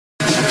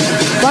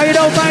Tay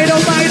đâu, tay đâu,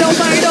 tay đâu,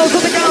 tay đâu. Rất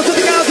cao, rất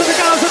cao, rất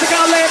cao, rất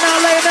cao. Lên nào,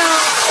 lên nào.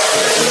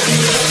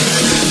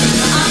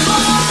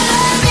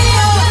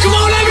 Come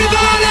on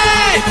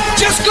everybody,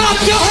 just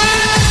clap your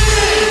hands.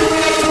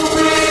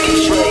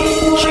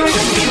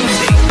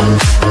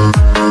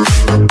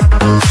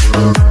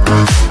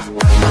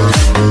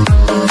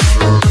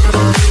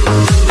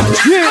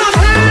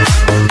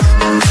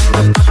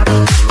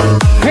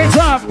 Hands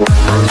up!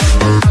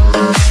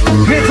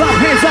 Hands up,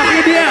 hands up,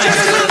 India!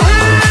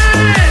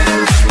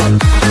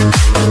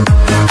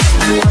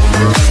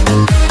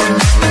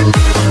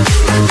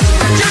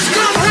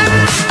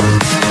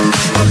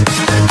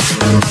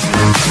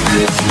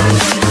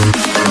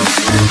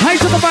 Hãy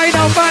cho tao bay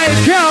nào bay,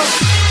 count!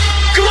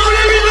 Come on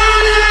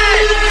everybody,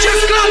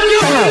 just clap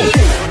your hands.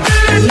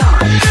 9,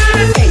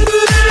 8, 7,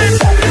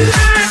 6,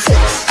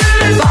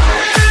 5, 4, 3,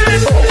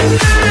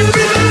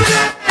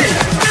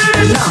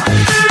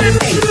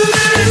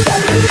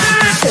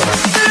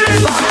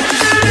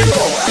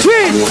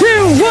 2,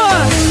 1.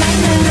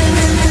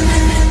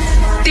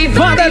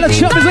 Và đây là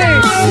Chậm gì?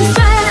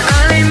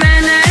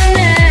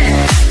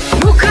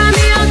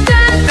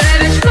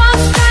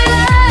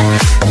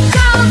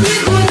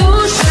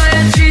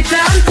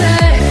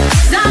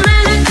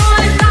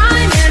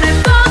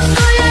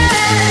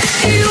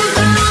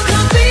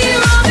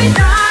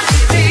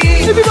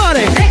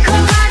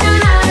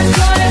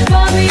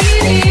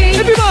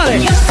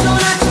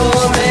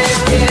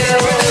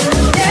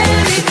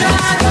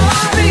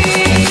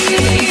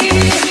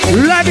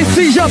 Let me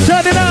see you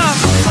turn it up.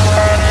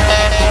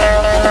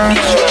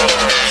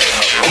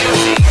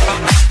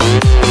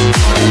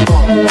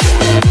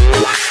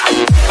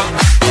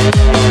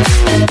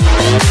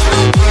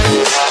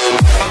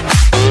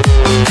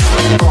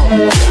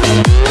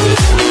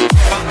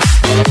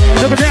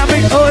 Đừng có nhà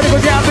mình ơi, đừng có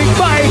nhà mình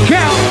bay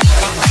cao.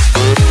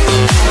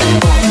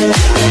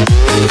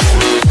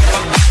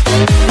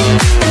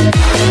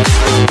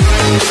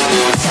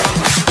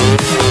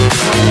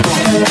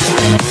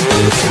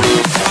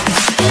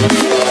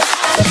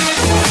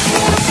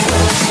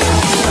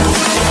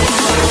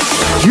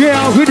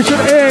 Yeah, we should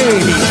A.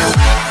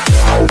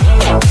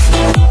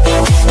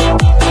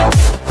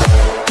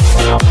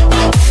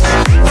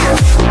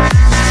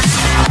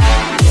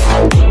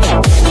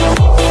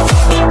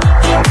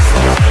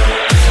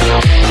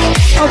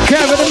 Ok,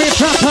 với mình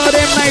唱thơ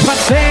đêm nay và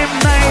đêm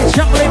nay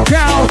trăng lên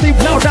cao, tìm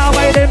lao đao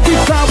bay đến vì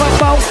sao vàng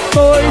bóng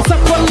tôi sắc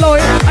quân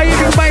lối anh em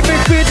đừng bay về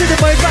phía trên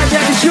mới và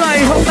nhạc đi chơi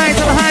hôm nay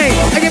thật là hay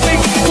anh em mình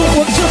cùng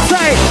uống chút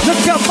say rất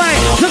cầm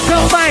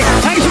tay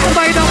hãy chúng ta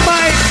bay nào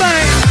bay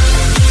bay.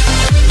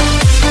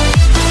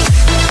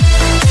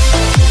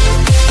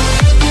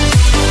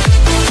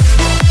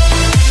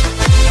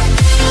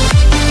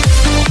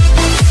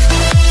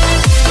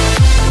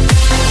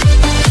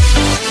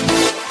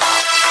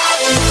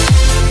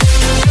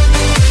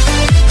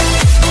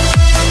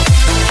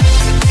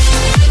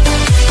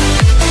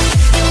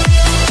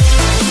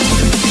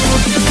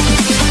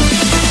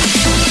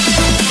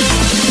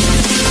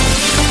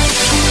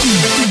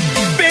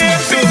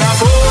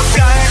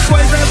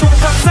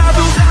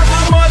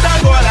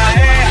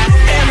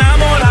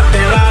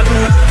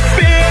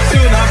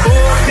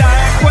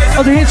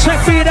 On the hit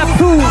check me that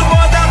prove.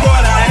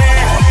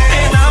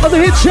 On the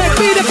hit check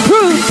me that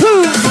prove.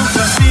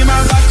 Pra cima,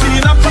 bate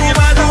na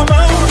palma da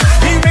mão.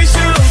 E mexe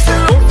no seu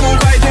corpo,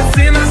 vai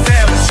descendo até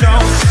o chão.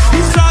 E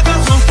joga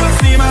as mãos pra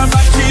cima,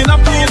 bate na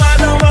palma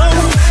da mão.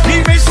 E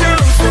mexe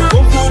no seu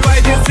corpo, vai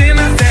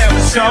descendo até o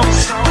chão.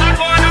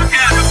 Agora eu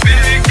quero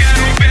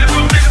ver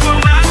você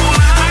rolar.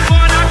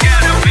 Agora eu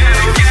quero ver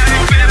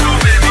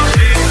você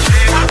mexer.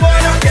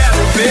 Agora eu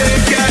quero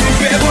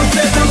ver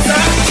você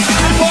dançar.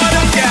 Agora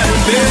eu quero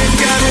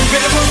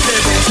ver você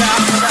beijar.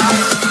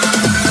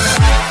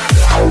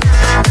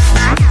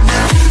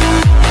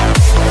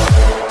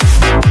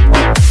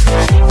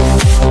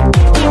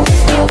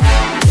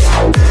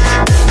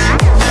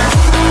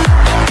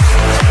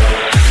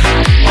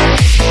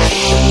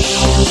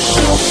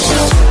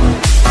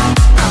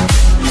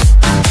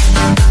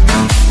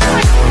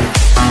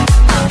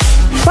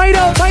 Bay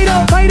đâu.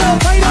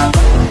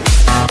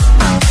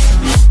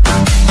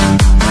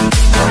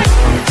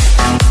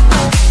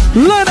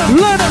 Lên.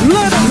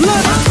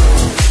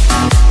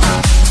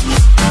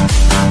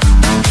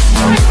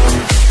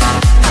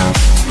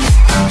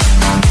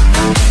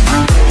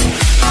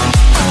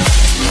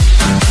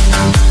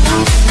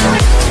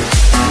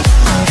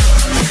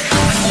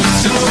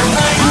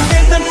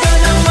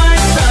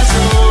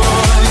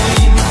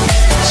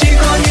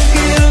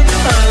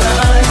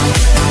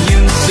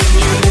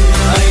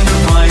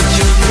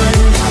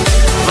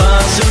 Và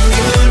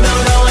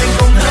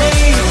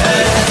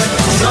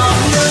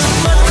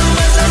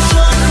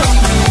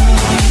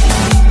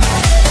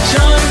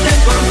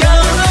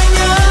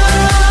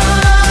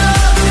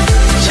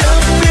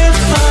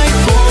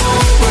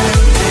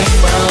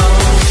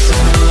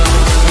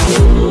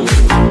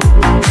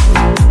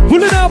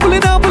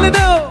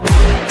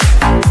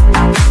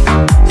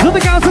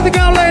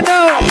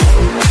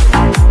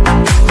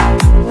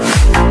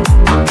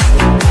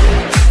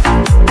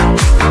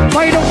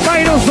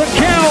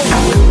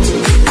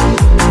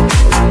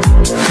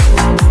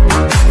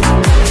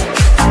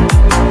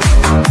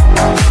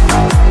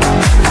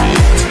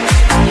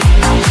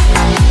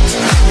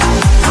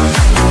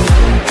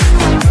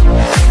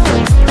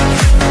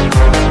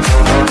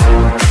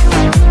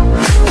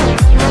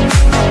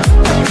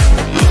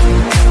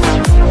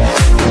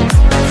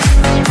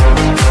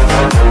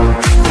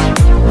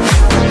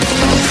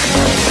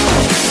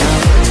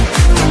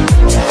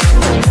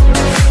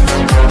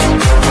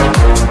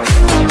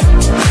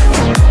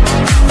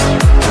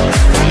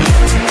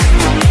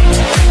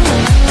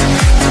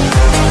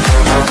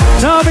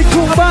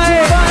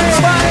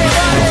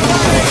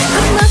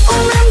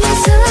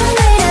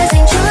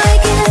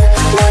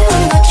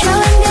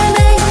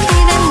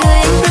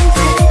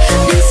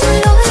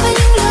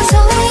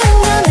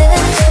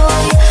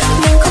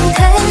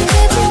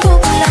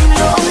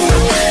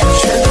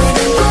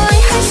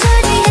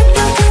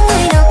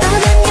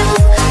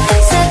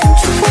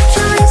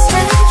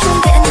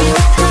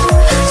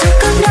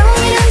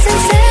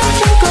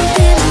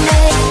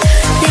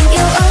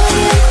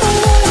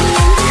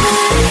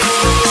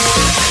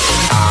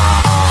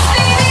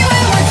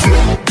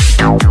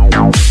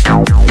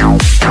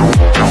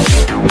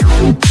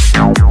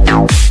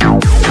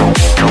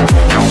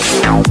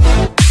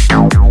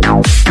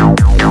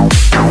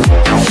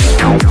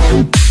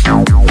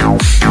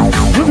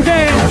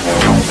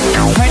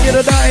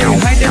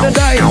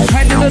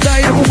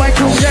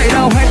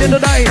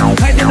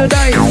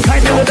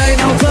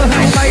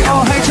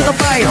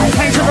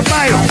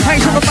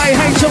cho nó bay,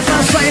 hãy cho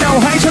ta say nào,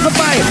 hãy cho nó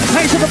bay,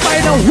 hãy cho nó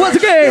bay nào. Once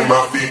again.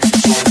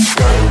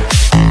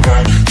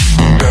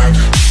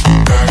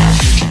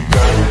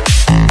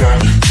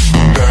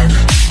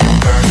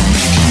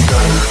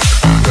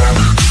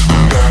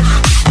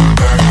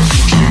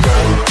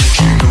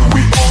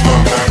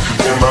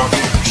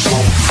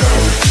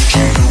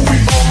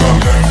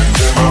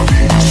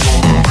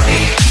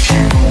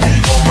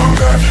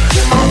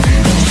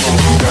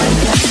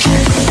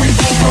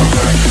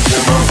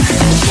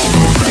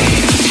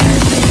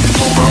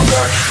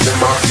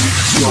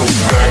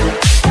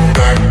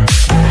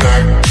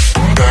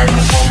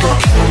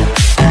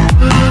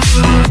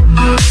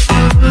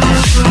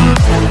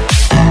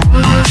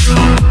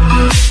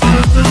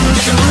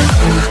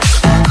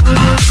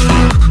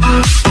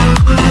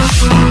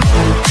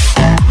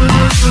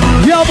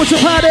 Yo, put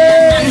your party.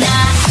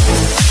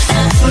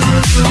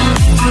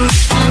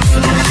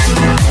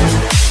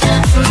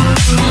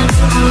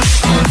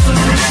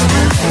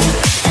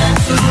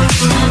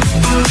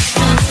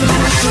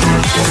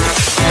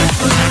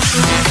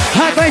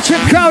 Hai tay trên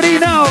crowd đi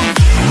nào.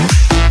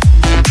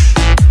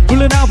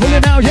 Pull it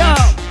out, yo.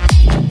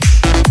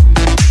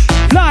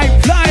 Fly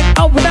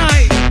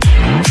overnight.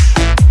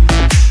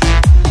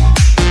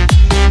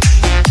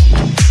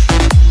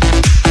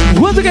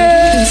 Once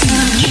again.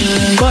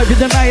 Bởi vì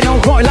giờ này nó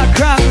gọi là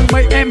crack.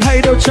 Mấy em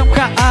hay đều trong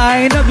khả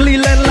ái. Nâng ly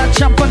lên là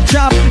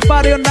 100%.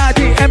 Party all night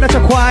thì em đã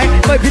chẳng khoái.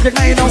 Bởi vì việc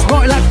này nó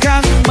gọi là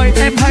crack. Mấy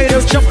em hay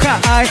đều trong khả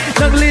ái.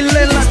 Nâng ly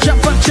lên là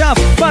 100%.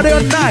 Party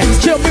all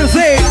night, chill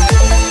music.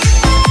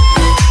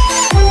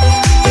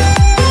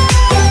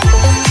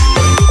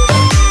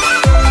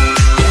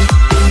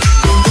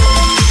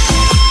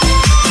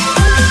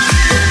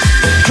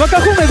 Và ca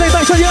khúc này dành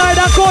tặng cho những ai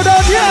đang cô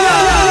đơn nhé.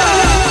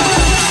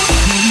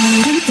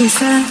 Đứng từ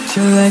xa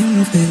chờ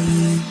anh về,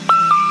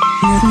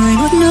 một người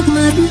nuốt nước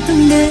mắt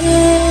từng đêm.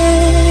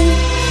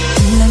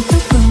 Từng làn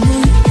tóc vào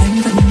môi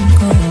anh vẫn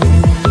còn,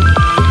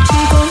 chỉ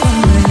có một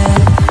người là.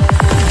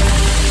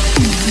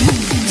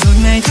 Rồi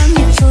ngày tháng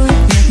nhịp trôi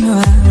nhạt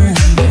nhòa,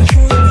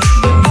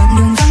 đoạn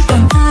đường vẫn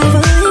còn ai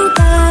với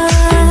ta.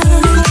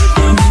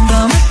 Nhìn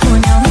vào mắt của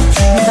nhau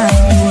chúng ta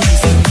buồn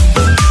gì,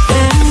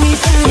 em nghĩ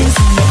ta nên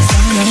dừng lại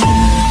sao nhau.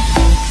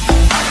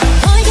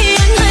 Thôi thì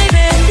anh hãy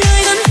về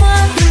nơi gần qua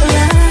nữa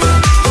là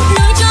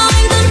nơi cho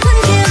anh thân thân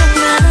kia ngập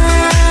ngàn.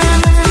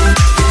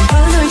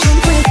 Ở nơi chốn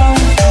quê phòng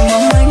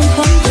mong anh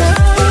không nhớ,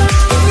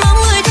 mong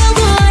người thương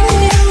của anh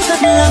em thật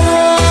lòng.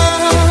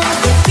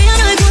 Phía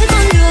nơi cuối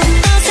con đường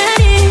ta sẽ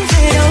đi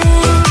về đâu,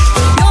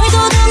 nỗi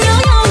cô thương nhớ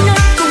nhau nơi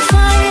cùng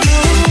phai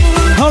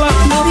màu.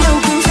 Nỗi đau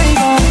cũng say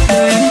vào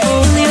đời em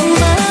cô liêu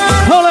má.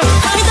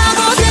 Hai ta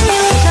có duyên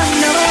như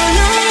chẳng nỡ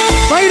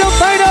nói.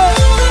 Tay đâu.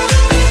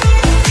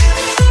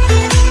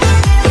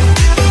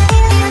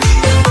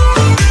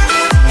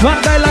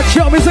 Và đây là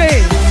Triệu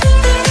Music.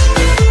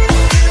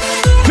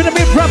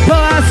 Vietnamese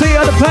rapper I see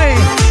on the play.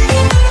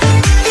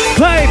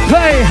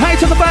 Play, hãy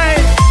cho nó bay.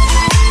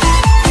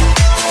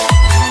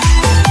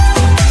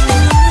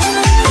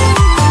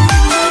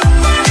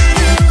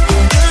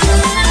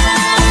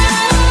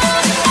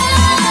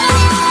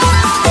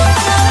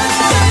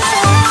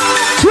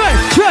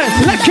 Trey,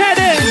 let's get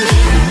it.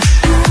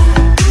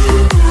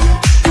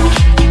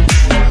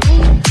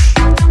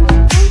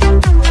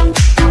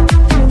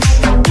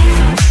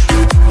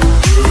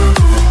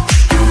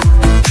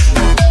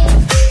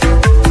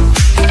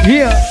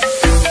 Yeah,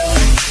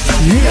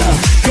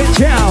 get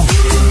down,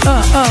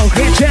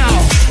 get down,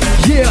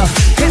 yeah,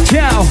 get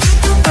down,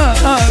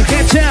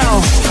 get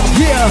down,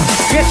 yeah,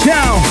 get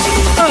down,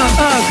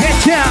 get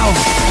down,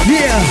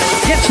 yeah,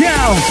 get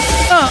down,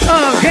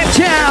 get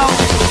down.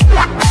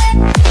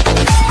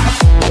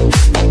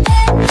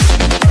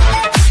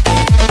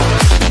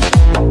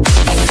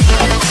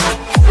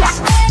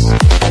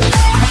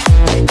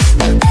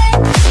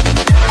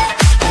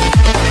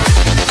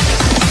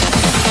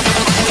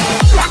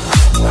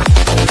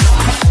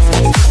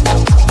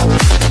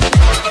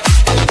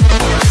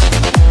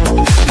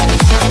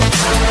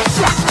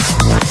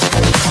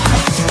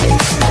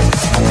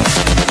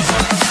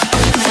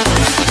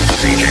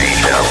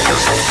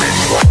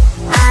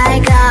 I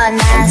got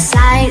my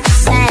sights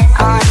set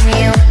on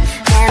you.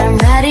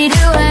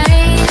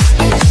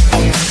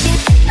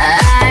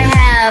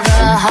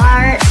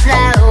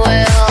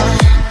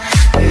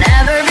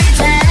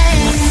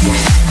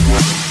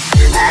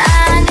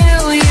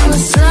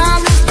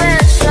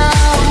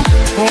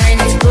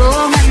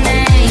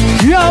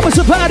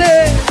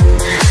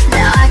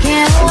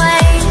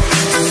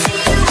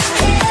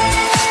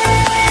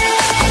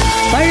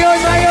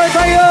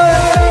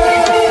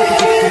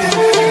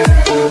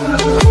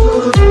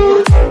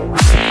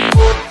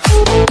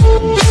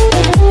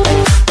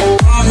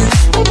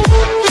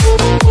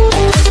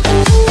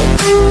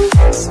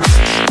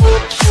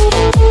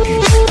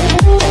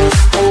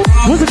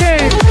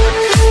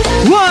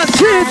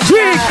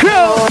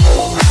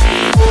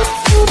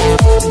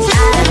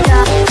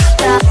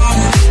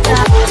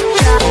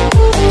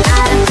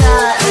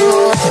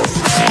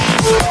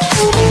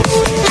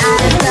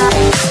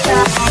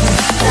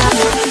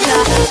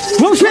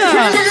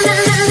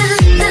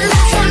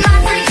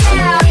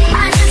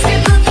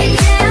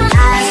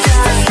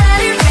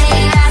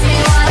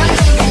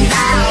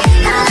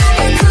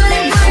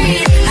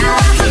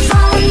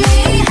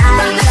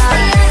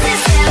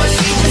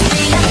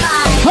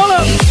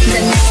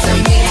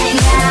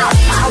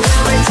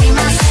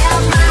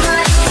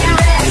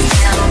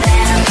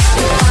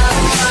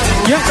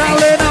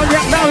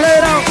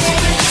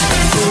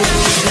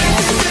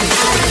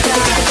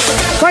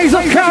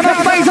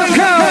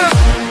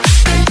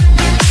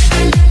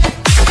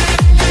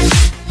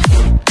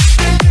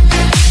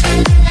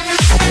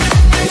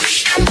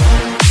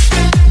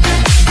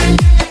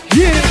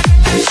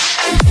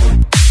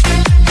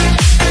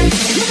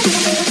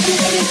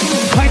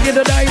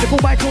 ở đây để cùng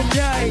bay cùng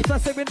nhảy. Ta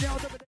sẽ bên nhau.